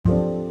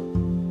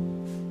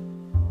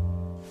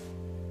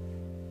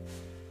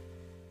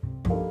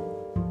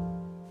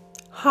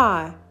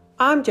Hi,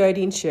 I'm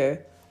Jodine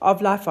Sher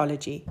of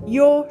Lifeology,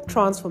 your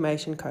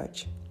transformation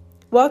coach.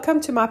 Welcome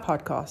to my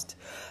podcast.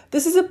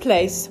 This is a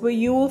place where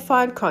you will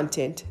find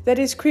content that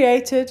is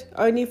created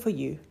only for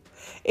you.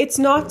 It's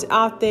not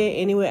out there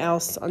anywhere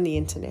else on the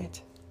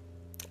internet.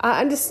 I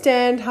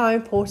understand how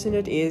important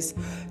it is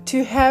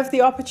to have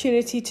the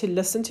opportunity to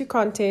listen to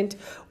content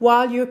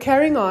while you're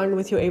carrying on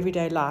with your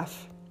everyday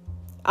life.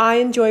 I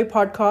enjoy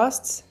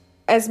podcasts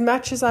as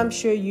much as I'm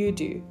sure you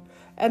do,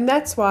 and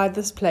that's why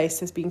this place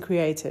has been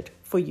created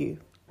for you.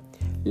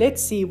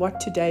 Let's see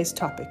what today's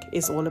topic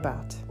is all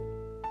about.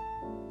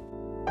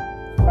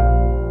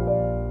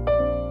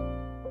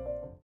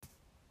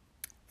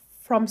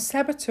 From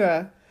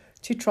saboteur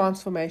to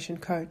transformation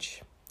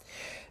coach.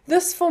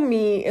 This for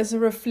me is a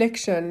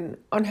reflection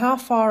on how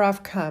far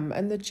I've come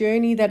and the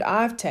journey that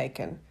I've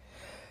taken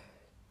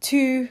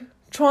to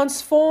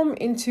transform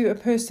into a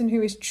person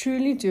who is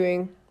truly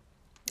doing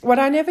what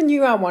I never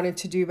knew I wanted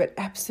to do, but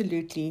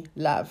absolutely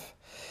love.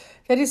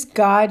 That is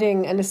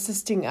guiding and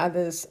assisting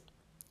others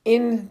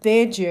in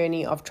their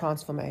journey of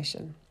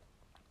transformation.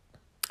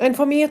 And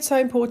for me, it's so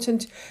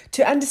important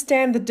to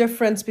understand the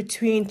difference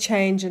between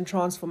change and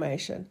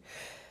transformation.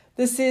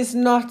 This is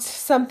not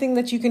something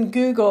that you can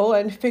Google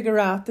and figure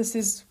out. This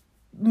is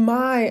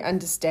my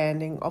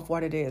understanding of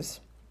what it is.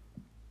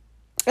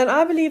 And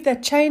I believe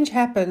that change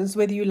happens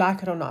whether you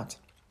like it or not.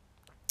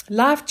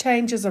 Life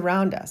changes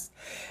around us,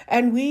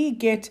 and we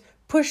get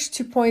pushed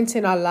to points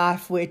in our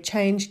life where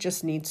change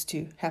just needs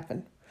to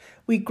happen.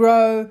 We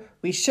grow,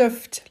 we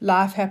shift,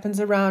 life happens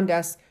around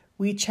us,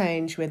 we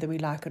change whether we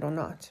like it or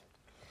not.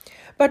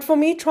 But for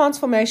me,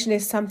 transformation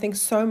is something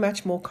so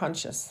much more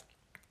conscious.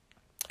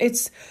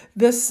 It's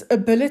this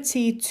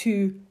ability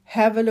to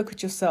have a look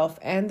at yourself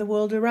and the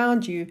world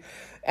around you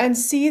and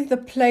see the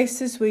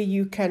places where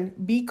you can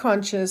be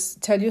conscious,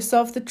 tell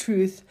yourself the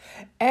truth,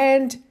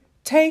 and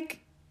take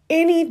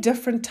any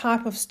different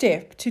type of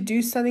step to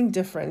do something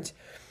different,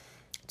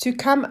 to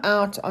come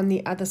out on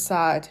the other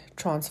side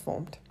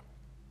transformed.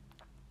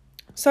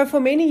 So for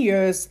many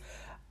years,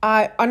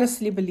 I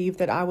honestly believe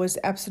that I was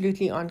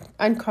absolutely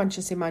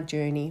unconscious in my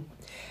journey.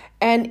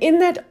 And in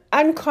that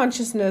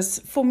unconsciousness,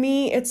 for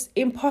me, it's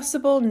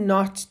impossible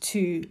not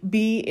to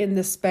be in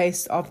the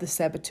space of the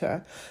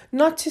saboteur,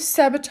 not to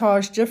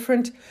sabotage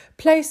different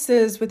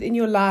places within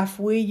your life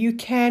where you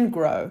can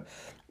grow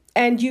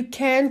and you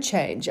can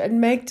change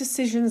and make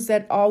decisions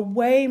that are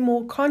way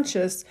more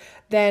conscious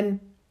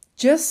than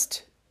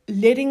just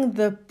letting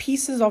the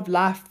pieces of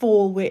life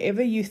fall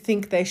wherever you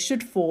think they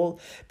should fall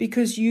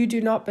because you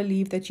do not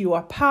believe that you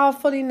are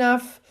powerful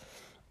enough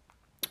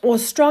or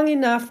strong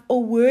enough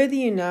or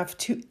worthy enough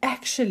to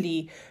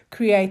actually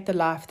create the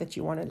life that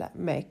you want to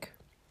make.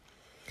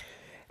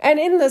 And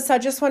in this, I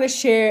just want to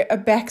share a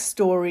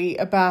backstory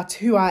about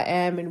who I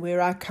am and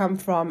where I come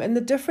from and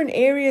the different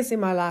areas in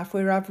my life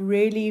where I've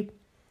really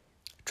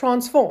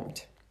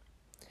transformed.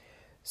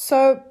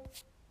 So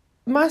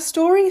my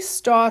story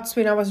starts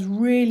when I was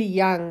really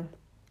young.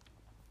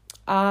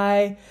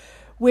 I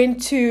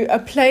went to a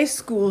play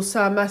school,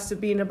 so I must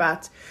have been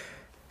about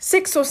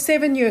 6 or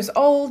 7 years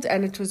old,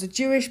 and it was a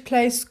Jewish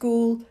play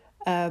school.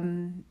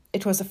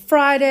 It was a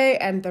Friday,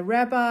 and the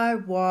rabbi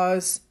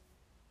was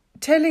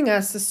telling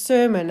us a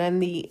sermon,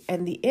 and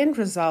the end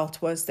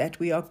result was that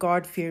we are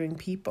God-fearing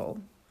people.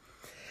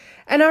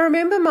 And I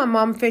remember my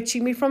mom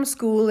fetching me from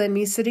school and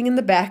me sitting in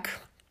the back.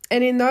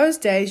 And in those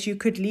days, you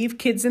could leave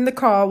kids in the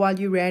car while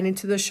you ran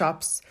into the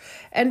shops.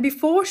 And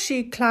before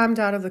she climbed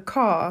out of the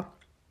car,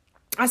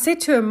 I said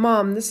to her,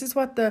 "Mom, this is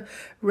what the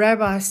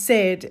rabbi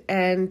said,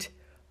 and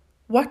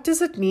what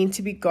does it mean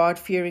to be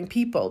God-fearing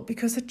people?"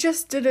 Because it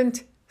just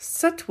didn't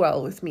sit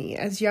well with me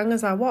as young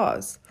as I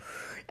was.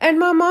 And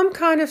my mom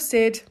kind of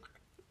said,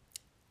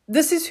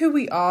 "This is who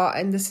we are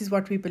and this is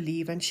what we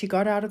believe." And she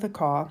got out of the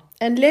car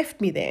and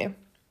left me there.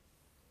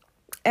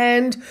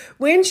 And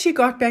when she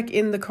got back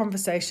in, the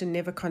conversation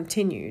never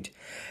continued.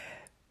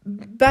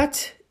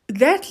 But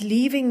that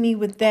leaving me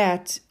with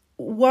that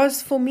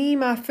was for me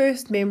my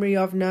first memory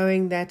of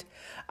knowing that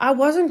I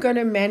wasn't going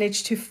to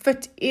manage to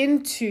fit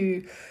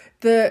into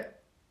the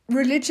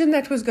religion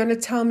that was going to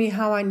tell me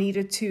how I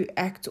needed to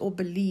act or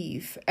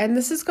believe. And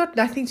this has got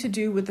nothing to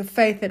do with the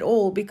faith at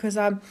all, because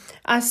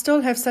I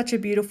still have such a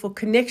beautiful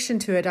connection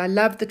to it. I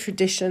love the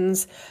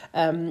traditions.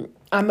 I'm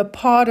a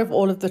part of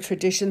all of the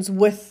traditions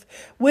with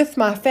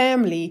my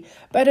family,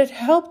 but it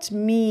helped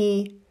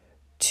me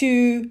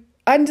to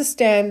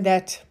understand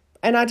that,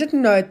 and I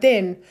didn't know it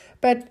then,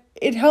 but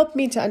it helped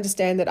me to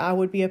understand that I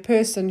would be a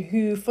person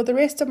who, for the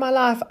rest of my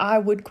life, I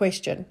would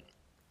question.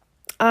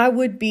 I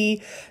would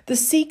be the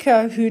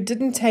seeker who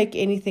didn't take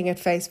anything at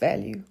face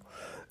value.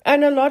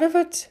 And a lot of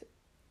it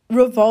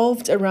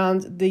revolved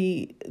around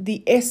the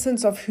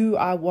essence of who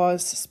I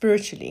was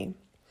spiritually.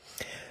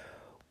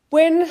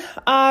 When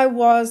I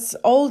was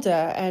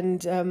older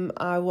and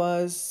I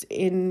was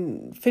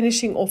in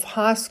finishing off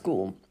high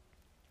school,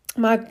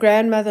 my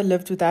grandmother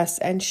lived with us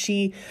and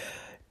she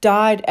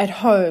died at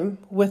home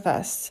with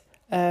us.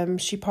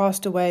 She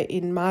passed away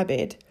in my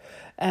bed.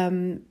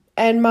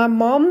 And my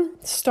mom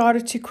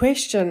started to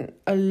question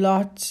a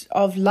lot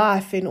of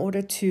life in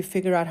order to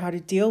figure out how to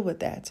deal with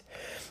that.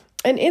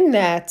 And in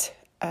that,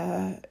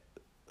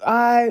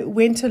 I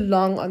went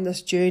along on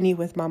this journey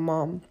with my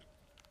mom.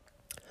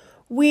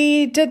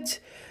 We did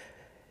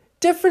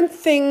different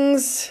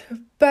things,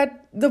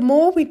 but the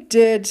more we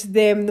did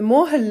them, the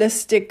more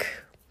holistic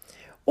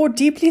or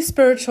deeply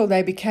spiritual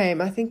they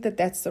became. I think that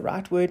that's the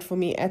right word for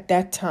me at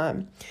that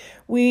time.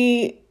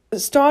 We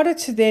started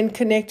to then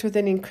connect with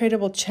an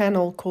incredible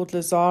channel called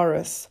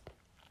Lazarus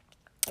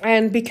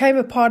and became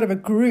a part of a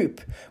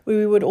group where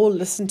we would all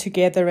listen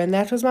together. And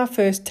that was my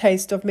first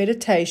taste of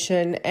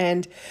meditation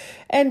and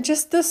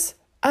just this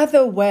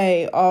other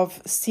way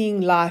of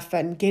seeing life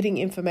and getting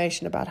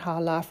information about how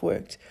life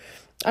worked.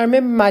 I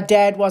remember my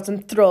dad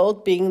wasn't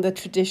thrilled, being the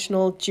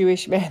traditional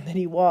Jewish man that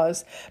he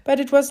was, but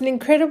it was an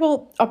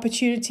incredible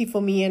opportunity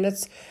for me, and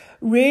it's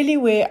really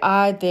where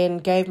I then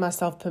gave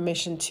myself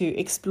permission to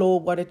explore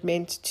what it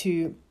meant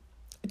to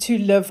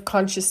live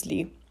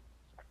consciously.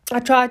 I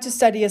tried to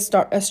study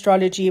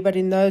astrology, but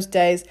in those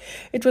days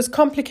it was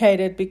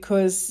complicated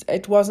because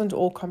it wasn't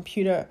all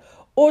computer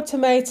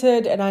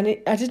automated, and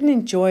I didn't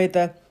enjoy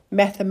the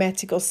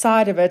mathematical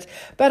side of it,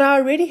 but I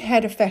already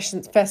had a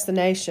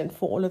fascination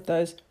for all of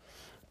those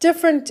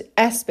different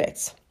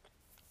aspects.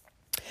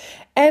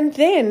 And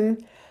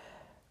then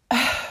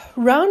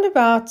round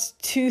about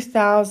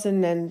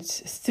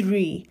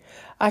 2003,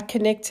 I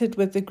connected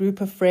with a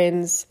group of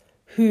friends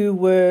who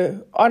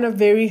were on a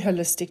very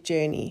holistic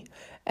journey.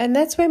 And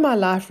that's where my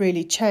life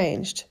really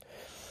changed.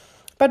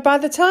 But by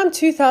the time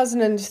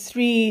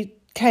 2003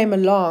 came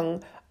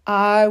along,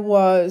 I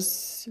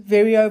was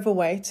very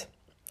overweight,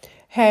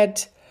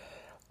 had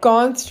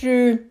gone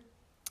through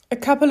a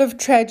couple of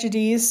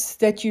tragedies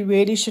that you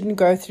really shouldn't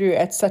go through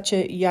at such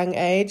a young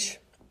age.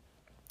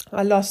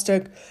 I lost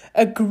a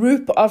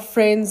group of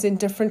friends in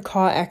different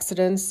car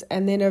accidents,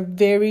 and then a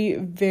very,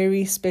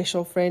 very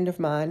special friend of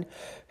mine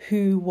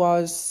who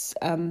was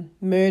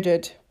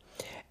murdered.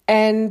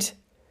 And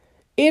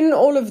in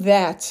all of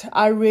that,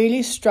 I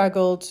really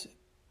struggled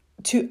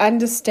to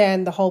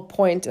understand the whole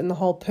point and the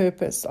whole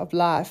purpose of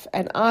life,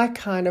 and I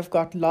kind of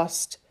got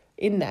lost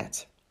in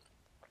that.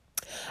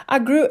 I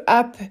grew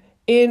up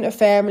in a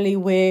family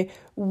where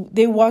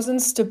there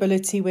wasn't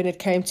stability when it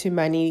came to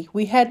money.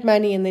 We had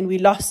money and then we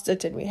lost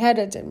it, and we had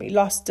it and we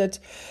lost it.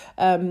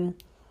 And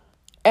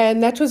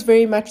that was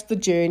very much the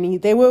journey.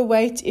 There were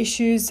weight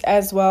issues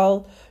as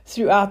well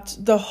throughout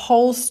the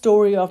whole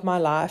story of my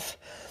life.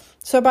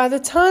 So by the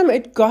time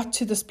it got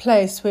to this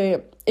place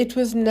where it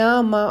was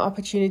now my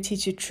opportunity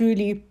to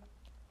truly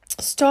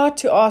start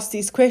to ask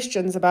these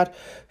questions about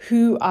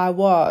who I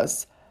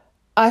was,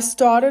 I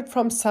started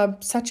from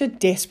such a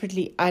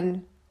desperately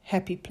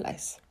unhappy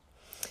place.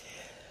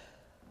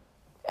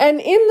 And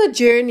in the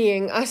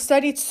journeying, I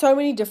studied so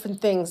many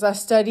different things. I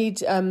studied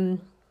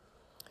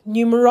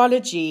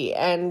numerology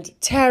and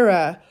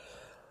tarot,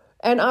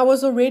 and I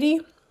was already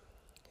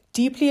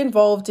deeply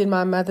involved in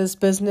my mother's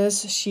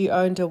business. She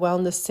owned a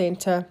wellness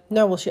center.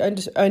 She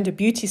owned a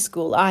beauty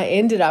school. I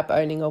ended up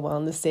owning a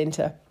wellness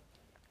center.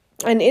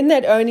 And in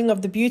that owning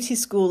of the beauty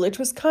school, it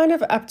was kind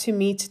of up to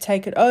me to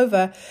take it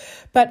over,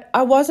 but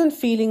I wasn't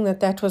feeling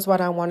that was what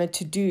I wanted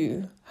to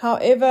do.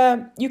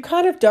 However, you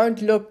kind of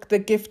don't look the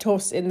gift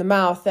horse in the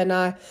mouth, and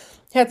I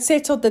had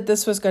settled that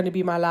this was going to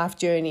be my life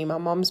journey. My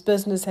mom's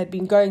business had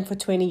been going for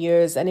 20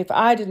 years, and if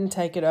I didn't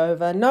take it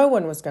over, no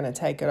one was going to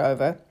take it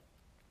over,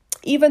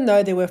 even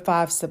though there were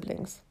 5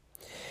 siblings.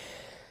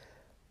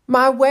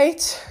 My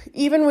weight,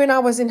 even when I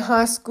was in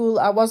high school,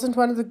 I wasn't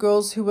one of the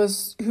girls who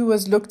was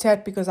looked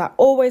at because I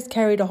always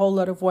carried a whole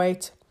lot of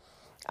weight.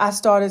 I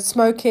started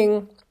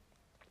smoking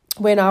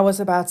when I was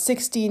about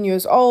 16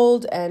 years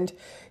old and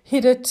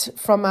hid it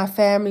from my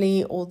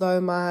family,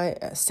 although my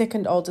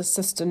second oldest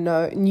sister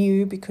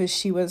knew because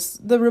she was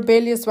the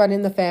rebellious one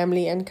in the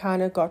family and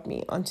kind of got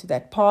me onto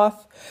that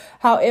path.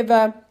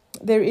 However,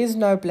 there is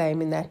no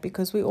blame in that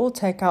because we all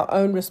take our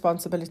own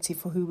responsibility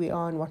for who we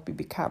are and what we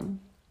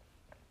become.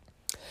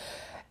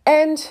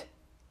 And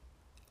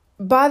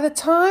by the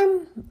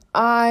time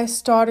I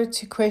started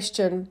to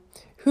question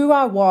who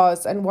I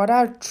was and what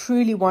I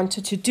truly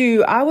wanted to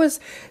do, I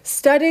was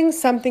studying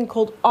something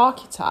called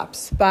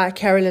Archetypes by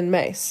Caroline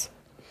Myss.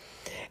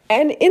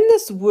 And in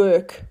this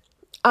work,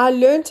 I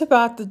learned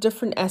about the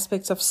different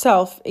aspects of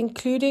self,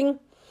 including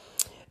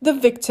the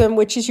victim,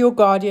 which is your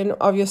guardian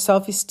of your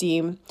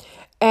self-esteem,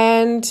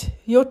 and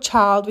your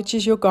child, which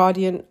is your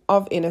guardian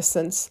of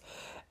innocence.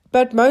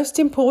 But most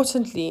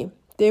importantly,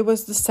 there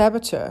was the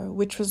saboteur,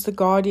 which was the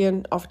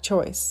guardian of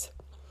choice.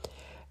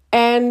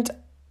 And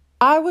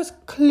I was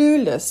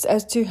clueless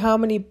as to how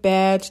many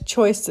bad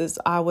choices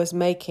I was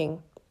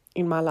making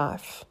in my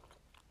life.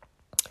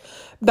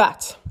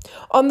 But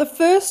on the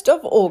 1st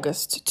of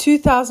August,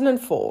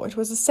 2004, it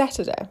was a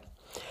Saturday,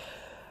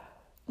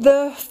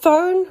 the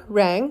phone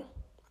rang,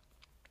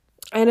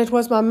 and it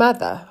was my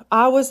mother.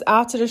 I was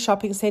out at a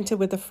shopping center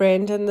with a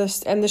friend, and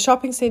the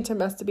shopping center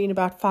must have been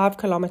about 5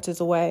 kilometers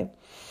away.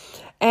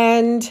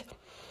 And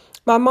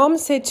my mom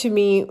said to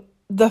me,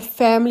 the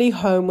family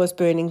home was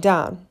burning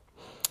down.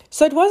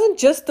 So it wasn't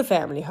just the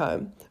family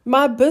home.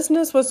 My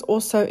business was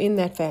also in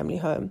that family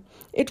home.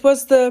 It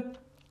was the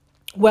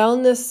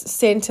wellness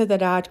center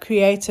that I had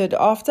created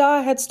after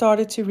I had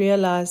started to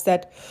realize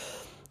that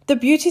the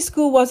beauty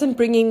school wasn't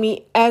bringing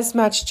me as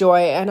much joy,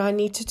 and I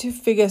needed to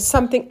figure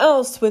something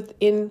else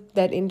within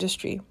that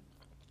industry.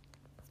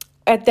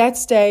 At that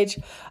stage,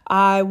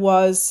 I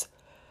was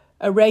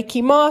a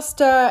Reiki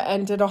master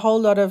and did a whole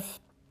lot of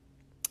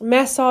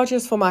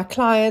massages for my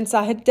clients.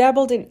 I had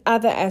dabbled in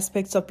other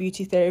aspects of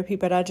beauty therapy,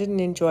 but I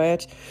didn't enjoy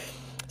it.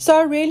 So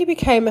I really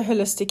became a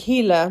holistic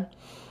healer,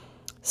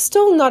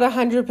 still not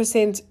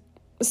 100%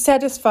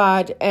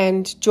 satisfied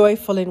and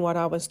joyful in what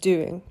I was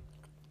doing.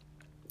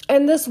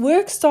 And this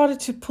work started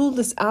to pull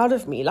this out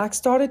of me,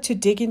 started to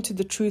dig into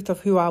the truth of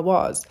who I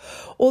was,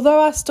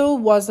 although I still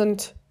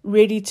wasn't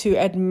ready to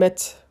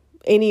admit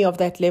any of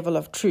that level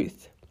of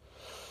truth.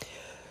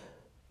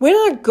 When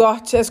I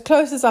got as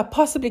close as I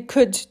possibly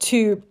could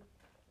to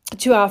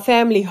our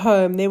family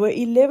home, there were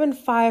 11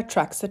 fire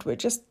trucks that were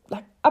just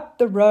up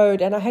the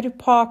road, and I had to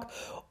park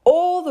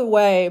all the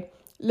way,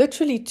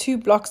 literally 2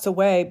 blocks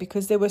away,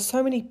 because there were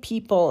so many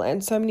people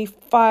and so many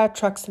fire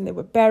trucks, and there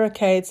were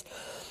barricades.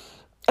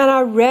 And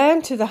I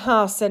ran to the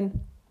house, and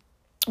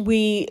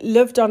we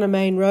lived on a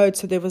main road,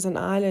 so there was an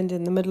island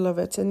in the middle of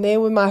it. And there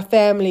were my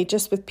family,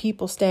 just with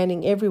people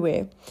standing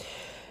everywhere.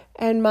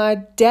 And my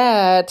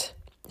dad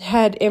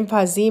had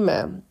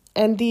emphysema,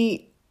 and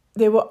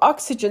there were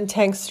oxygen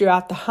tanks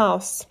throughout the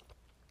house.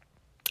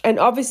 And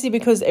obviously,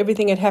 because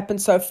everything had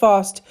happened so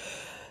fast,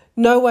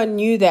 no one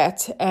knew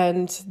that,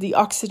 and the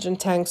oxygen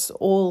tanks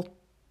all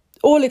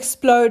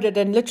exploded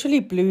and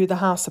literally blew the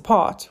house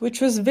apart, which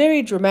was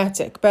very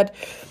dramatic. But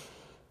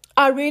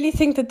I really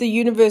think that the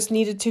universe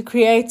needed to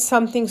create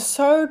something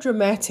so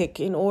dramatic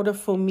in order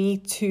for me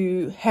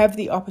to have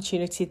the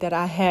opportunity that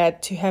I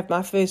had to have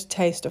my first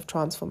taste of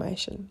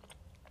transformation.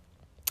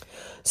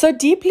 So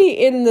deeply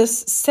in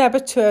this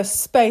saboteur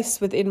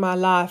space within my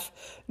life,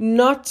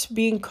 not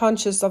being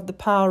conscious of the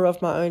power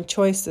of my own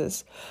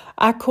choices,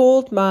 I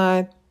called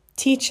my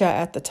teacher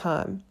at the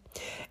time,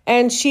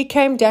 and she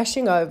came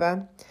dashing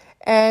over,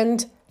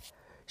 and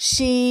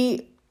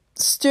she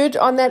stood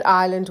on that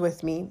island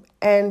with me,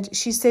 and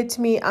she said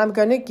to me, I'm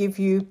going to give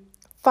you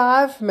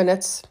 5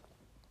 minutes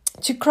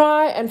to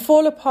cry and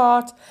fall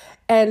apart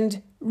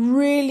and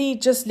really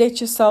just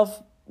let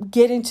yourself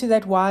get into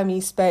that why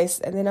me space,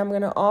 and then I'm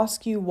going to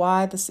ask you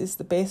why this is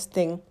the best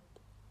thing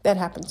that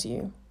happened to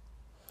you.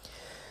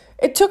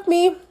 It took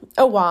me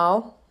a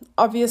while,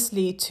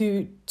 obviously,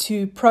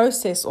 to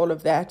process all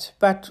of that,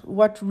 but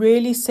what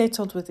really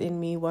settled within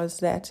me was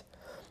that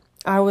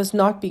I was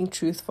not being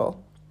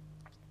truthful.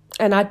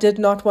 And I did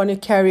not want to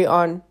carry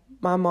on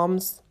my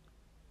mom's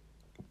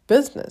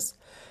business.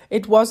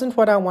 It wasn't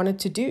what I wanted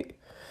to do.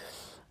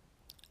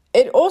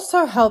 It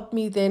also helped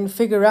me then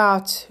figure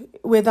out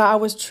whether I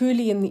was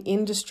truly in the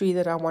industry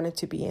that I wanted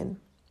to be in.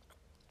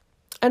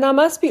 And I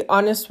must be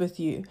honest with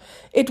you,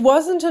 it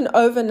wasn't an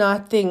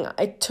overnight thing.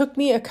 It took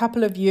me a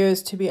couple of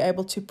years to be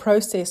able to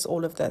process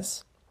all of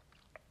this.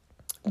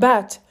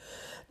 But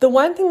the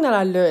one thing that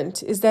I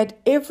learned is that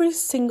every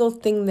single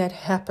thing that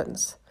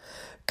happens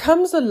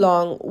comes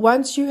along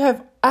once you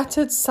have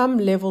uttered some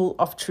level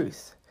of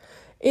truth.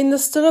 In the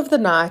still of the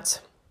night,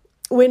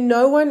 when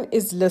no one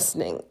is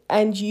listening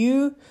and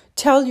you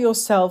tell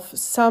yourself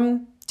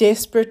some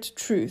desperate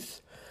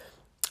truth,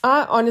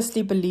 I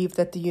honestly believe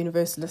that the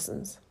universe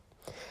listens.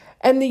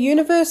 And the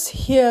universe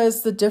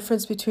hears the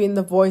difference between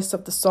the voice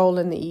of the soul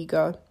and the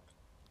ego.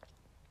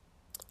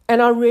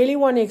 And I really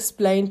want to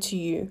explain to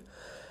you,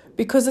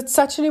 because it's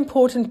such an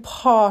important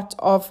part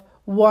of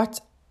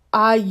what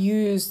I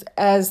use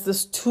as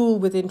this tool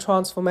within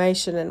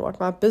transformation, and what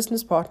my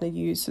business partner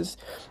uses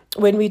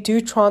when we do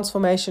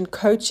transformation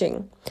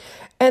coaching.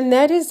 And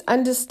that is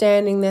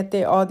understanding that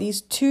there are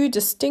these 2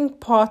 distinct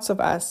parts of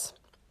us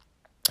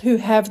who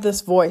have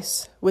this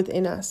voice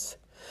within us.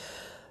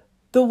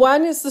 The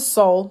one is the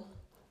soul,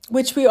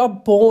 which we are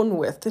born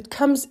with. It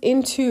comes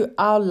into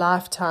our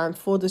lifetime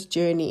for this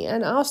journey,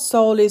 and our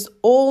soul is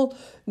all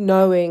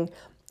knowing,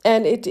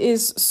 and it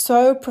is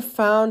so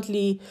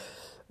profoundly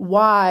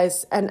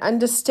wise and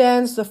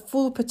understands the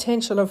full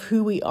potential of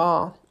who we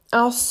are.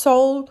 Our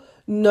soul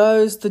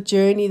knows the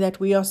journey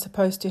that we are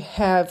supposed to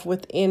have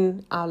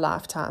within our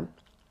lifetime.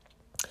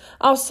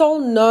 Our soul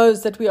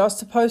knows that we are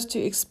supposed to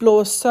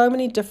explore so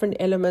many different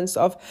elements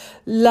of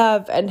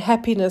love and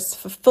happiness,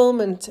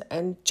 fulfillment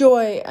and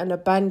joy and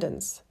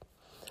abundance.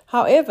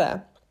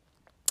 However,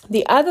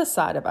 the other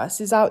side of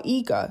us is our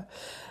ego.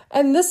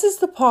 And this is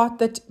the part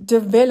that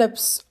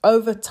develops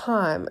over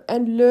time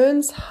and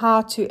learns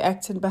how to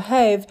act and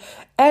behave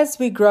as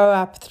we grow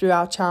up through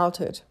our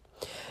childhood.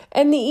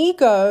 And the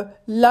ego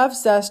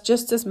loves us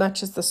just as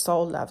much as the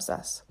soul loves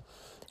us.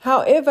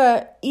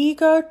 However,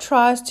 ego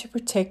tries to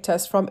protect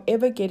us from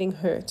ever getting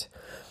hurt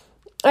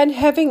and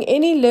having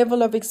any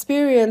level of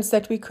experience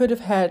that we could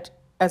have had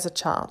as a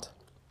child.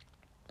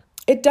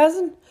 It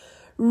doesn't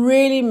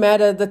really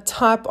matter the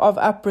type of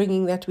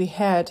upbringing that we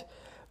had.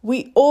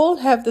 We all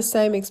have the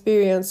same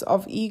experience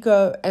of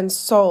ego and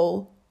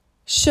soul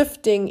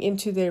shifting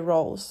into their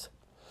roles.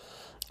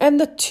 And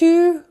the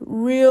two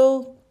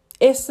real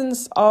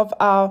essence of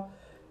our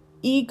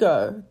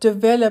ego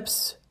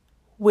develops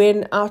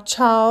when our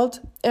child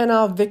and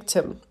our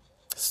victim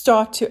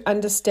start to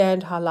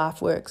understand how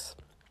life works.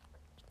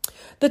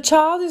 The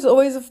child is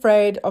always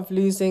afraid of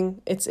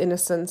losing its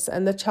innocence,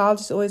 and the child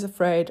is always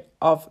afraid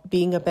of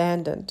being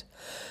abandoned.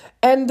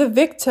 And the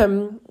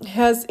victim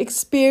has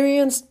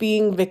experienced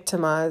being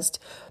victimized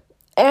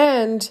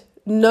and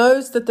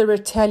knows that the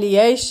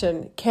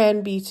retaliation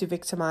can be to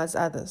victimize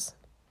others.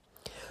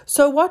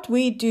 So what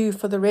we do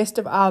for the rest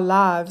of our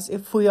lives,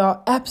 if we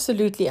are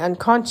absolutely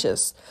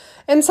unconscious,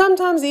 and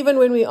sometimes even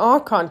when we are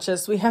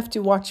conscious, we have to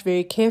watch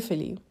very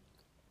carefully.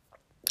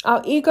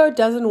 Our ego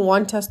doesn't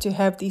want us to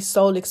have these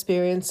soul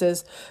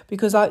experiences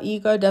because our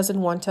ego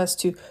doesn't want us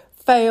to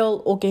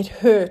fail or get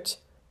hurt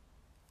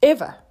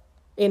ever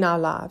in our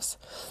lives.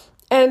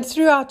 And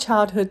through our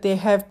childhood, there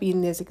have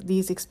been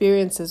these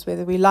experiences,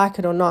 whether we like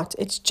it or not.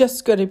 It's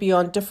just going to be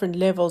on different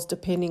levels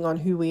depending on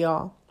who we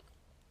are.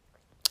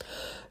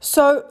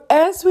 So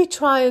as we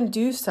try and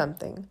do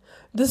something,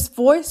 this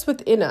voice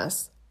within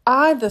us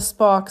either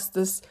sparks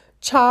this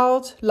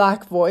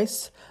childlike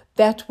voice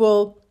that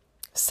will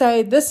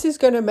say, this is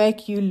going to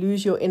make you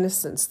lose your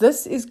innocence.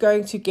 This is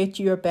going to get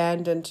you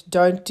abandoned.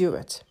 Don't do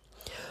it.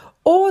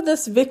 Or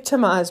this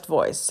victimized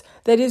voice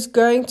that is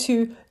going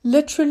to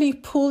literally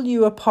pull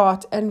you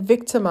apart and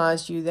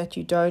victimize you, that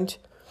you don't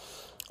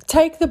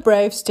take the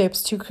brave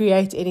steps to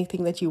create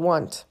anything that you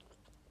want.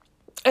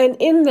 And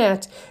in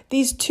that,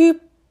 these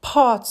two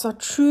parts are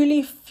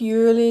truly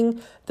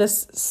fueling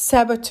this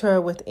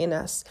saboteur within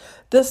us,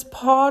 this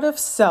part of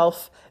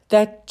self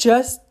that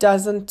just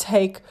doesn't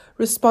take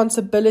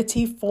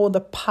responsibility for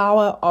the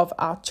power of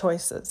our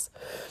choices,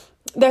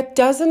 that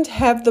doesn't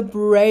have the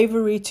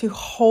bravery to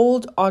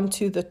hold on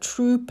to the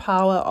true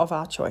power of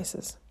our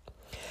choices.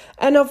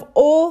 And of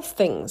all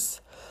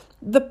things,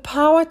 the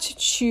power to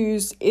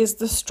choose is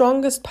the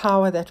strongest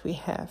power that we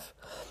have.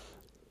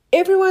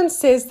 Everyone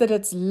says that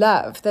it's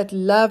love, that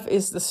love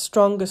is the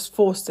strongest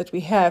force that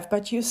we have,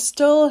 but you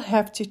still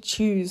have to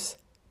choose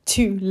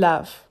to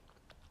love.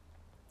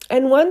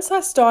 And once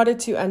I started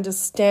to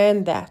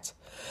understand that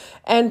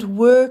and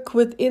work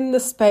within the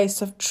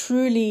space of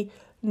truly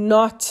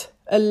not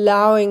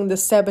allowing the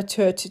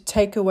saboteur to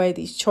take away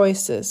these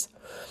choices,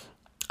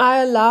 I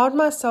allowed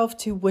myself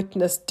to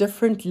witness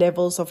different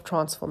levels of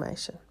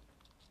transformation.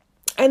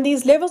 And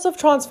these levels of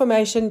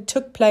transformation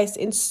took place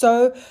in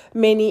so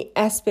many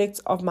aspects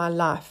of my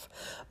life.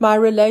 My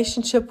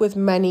relationship with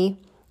money,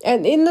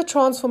 and in the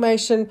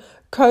transformation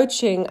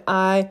coaching,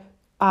 I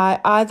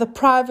either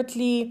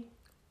privately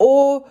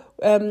or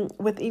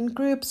within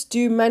groups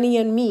do Money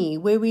and Me,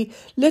 where we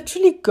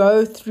literally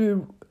go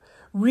through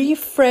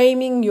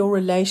reframing your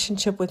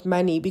relationship with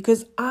money,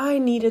 because I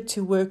needed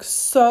to work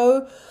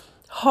so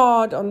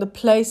hard on the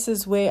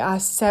places where I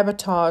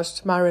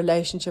sabotaged my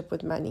relationship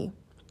with money.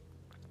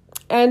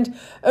 And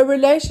a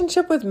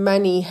relationship with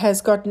money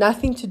has got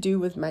nothing to do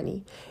with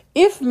money.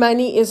 If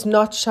money is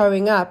not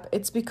showing up,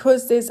 it's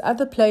because there's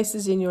other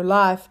places in your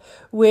life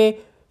where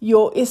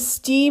your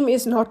esteem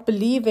is not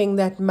believing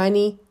that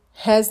money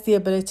has the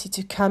ability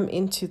to come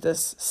into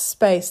this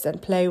space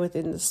and play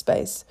within the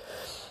space.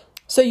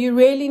 So you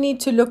really need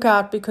to look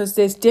out, because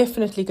there's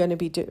definitely going to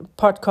be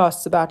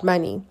podcasts about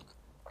money.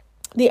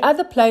 The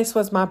other place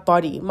was my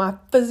body, my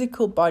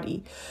physical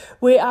body,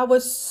 where I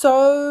was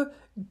so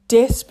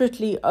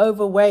desperately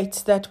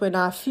overweight that when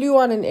I flew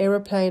on an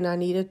aeroplane, I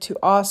needed to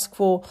ask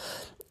for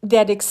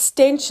that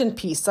extension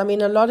piece. I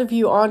mean, a lot of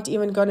you aren't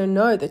even going to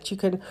know that you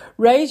can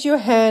raise your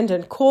hand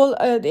and call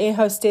an air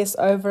hostess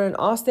over and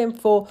ask them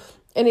for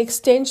an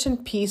extension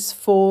piece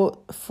for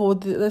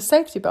the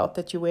safety belt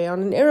that you wear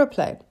on an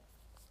aeroplane.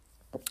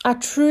 I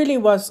truly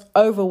was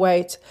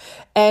overweight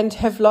and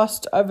have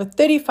lost over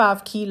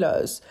 35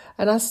 kilos,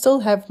 and I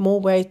still have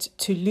more weight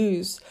to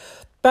lose.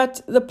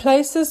 But the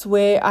places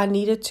where I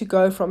needed to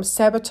go from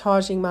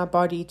sabotaging my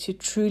body to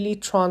truly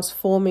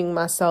transforming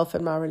myself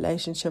and my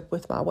relationship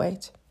with my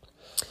weight.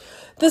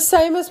 The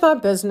same as my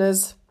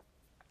business,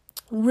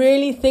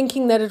 really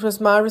thinking that it was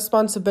my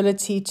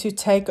responsibility to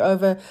take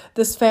over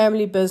this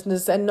family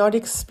business and not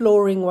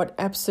exploring what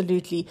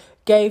absolutely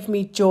gave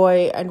me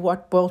joy and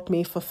what brought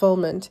me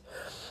fulfillment.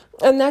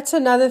 And that's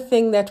another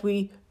thing that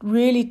we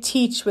really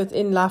teach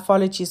within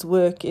Lifeology's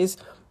work is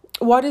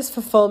what is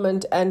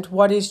fulfillment and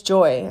what is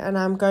joy. And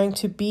I'm going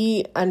to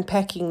be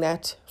unpacking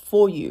that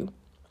for you.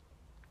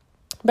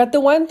 But the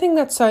one thing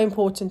that's so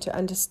important to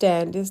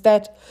understand is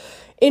that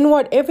in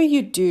whatever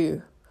you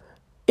do,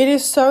 it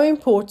is so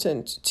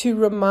important to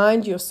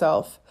remind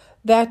yourself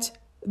that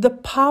the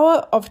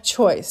power of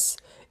choice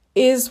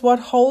is what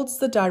holds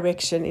the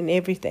direction in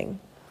everything.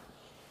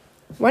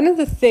 One of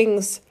the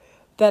things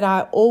that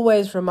I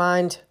always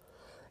remind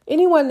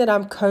anyone that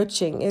I'm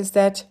coaching is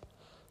that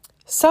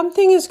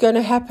something is going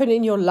to happen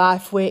in your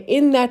life where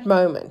in that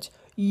moment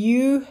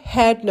you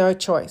had no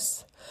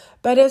choice.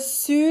 But as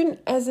soon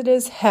as it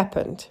has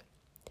happened,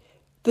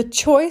 the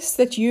choice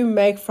that you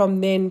make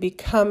from then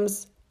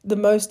becomes the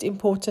most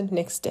important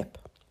next step.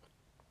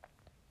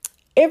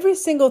 Every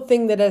single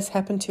thing that has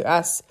happened to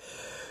us,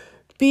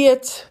 be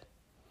it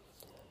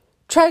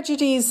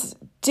tragedies,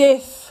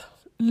 death,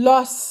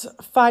 loss,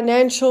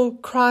 financial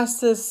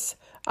crisis.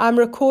 I'm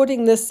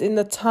recording this in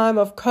the time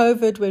of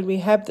COVID when we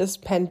have this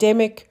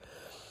pandemic.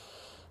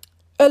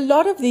 A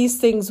lot of these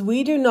things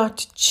we do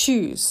not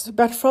choose,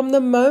 but from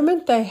the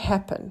moment they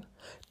happen,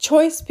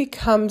 choice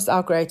becomes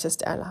our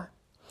greatest ally.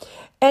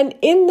 And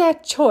in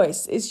that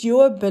choice is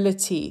your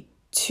ability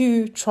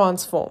to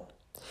transform,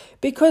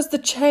 because the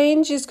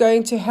change is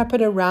going to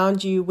happen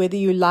around you whether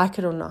you like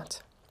it or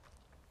not.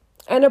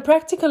 And a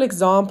practical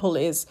example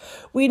is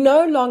we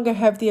no longer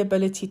have the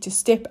ability to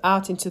step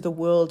out into the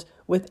world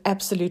with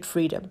absolute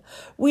freedom.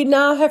 We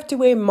now have to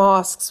wear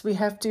masks. We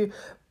have to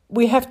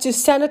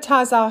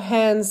sanitize our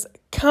hands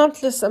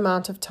countless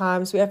amount of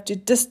times. We have to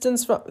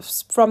distance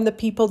from the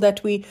people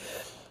that we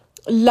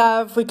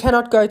love. We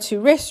cannot go to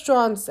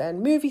restaurants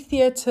and movie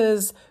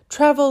theaters.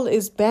 Travel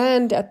is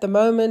banned at the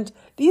moment.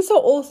 These are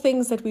all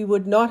things that we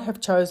would not have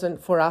chosen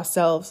for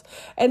ourselves.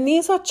 And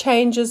these are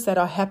changes that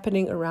are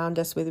happening around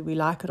us, whether we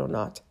like it or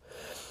not.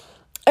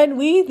 And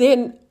we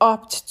then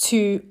opt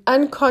to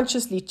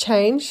unconsciously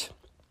change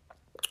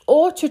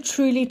or to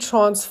truly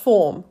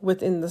transform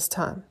within this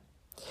time.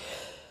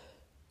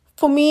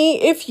 For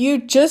me, if you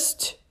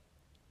just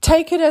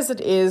take it as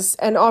it is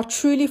and are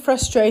truly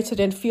frustrated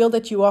and feel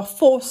that you are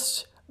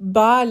forced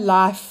by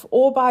life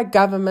or by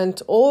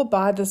government or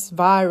by this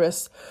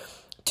virus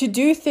to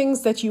do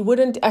things that you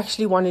wouldn't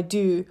actually want to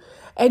do,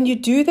 and you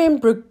do them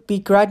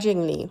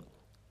begrudgingly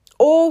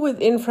or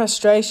within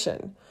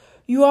frustration,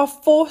 you are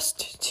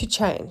forced to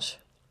change.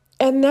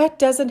 And that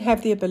doesn't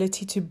have the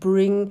ability to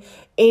bring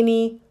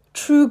any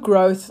true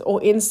growth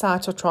or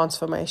insight or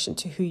transformation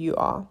to who you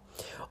are.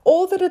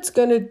 All that it's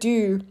going to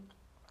do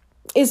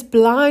is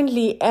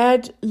blindly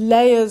add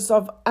layers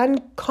of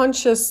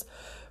unconscious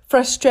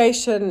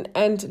frustration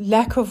and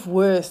lack of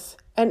worth.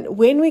 And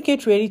when we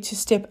get ready to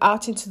step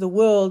out into the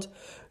world,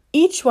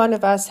 each one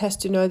of us has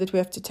to know that we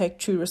have to take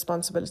true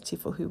responsibility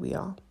for who we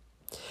are.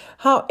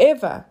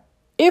 However,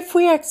 if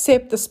we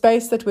accept the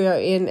space that we are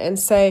in and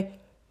say,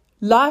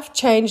 life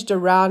changed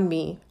around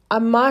me, I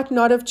might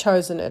not have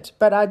chosen it,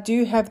 but I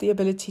do have the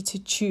ability to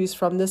choose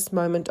from this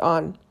moment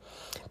on.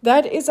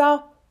 That is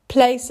our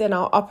place and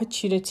our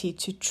opportunity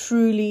to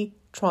truly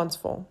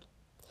transform.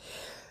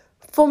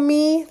 For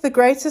me, the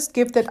greatest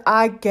gift that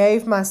I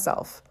gave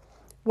myself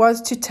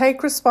was to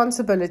take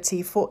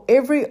responsibility for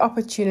every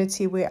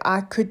opportunity where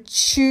I could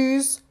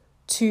choose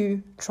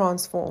to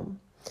transform.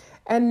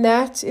 And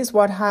that is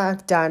what I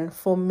have done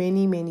for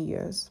many, many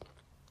years.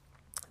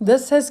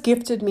 This has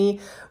gifted me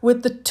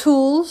with the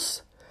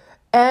tools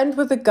and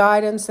with the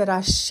guidance that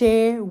I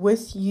share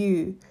with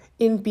you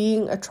in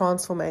being a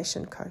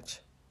transformation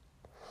coach.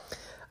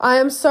 I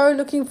am so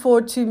looking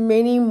forward to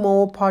many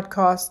more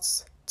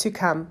podcasts to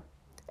come.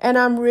 And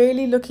I'm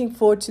really looking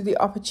forward to the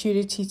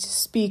opportunity to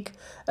speak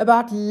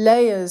about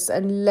layers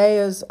and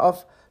layers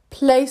of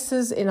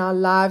places in our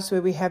lives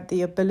where we have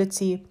the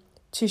ability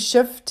to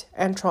shift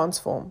and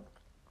transform.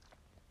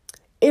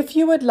 If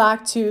you would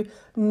like to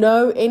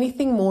know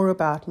anything more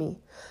about me,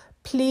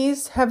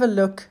 please have a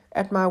look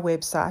at my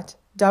website,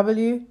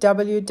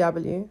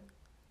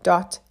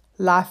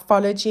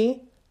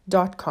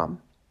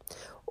 www.lifeology.com,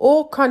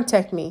 or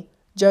contact me,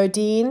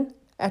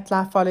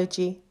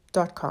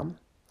 Jodine@lifeology.com.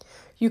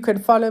 You can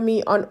follow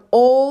me on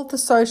all the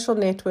social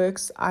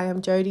networks. I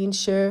am Jodine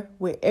Sher,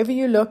 wherever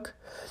you look.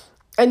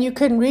 And you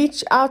can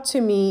reach out to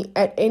me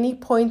at any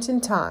point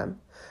in time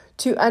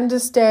to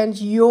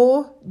understand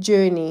your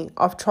journey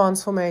of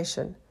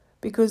transformation,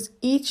 because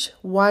each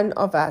one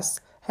of us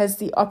has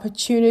the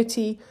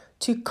opportunity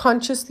to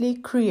consciously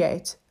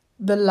create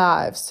the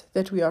lives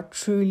that we are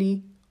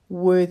truly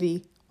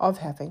worthy of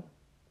having.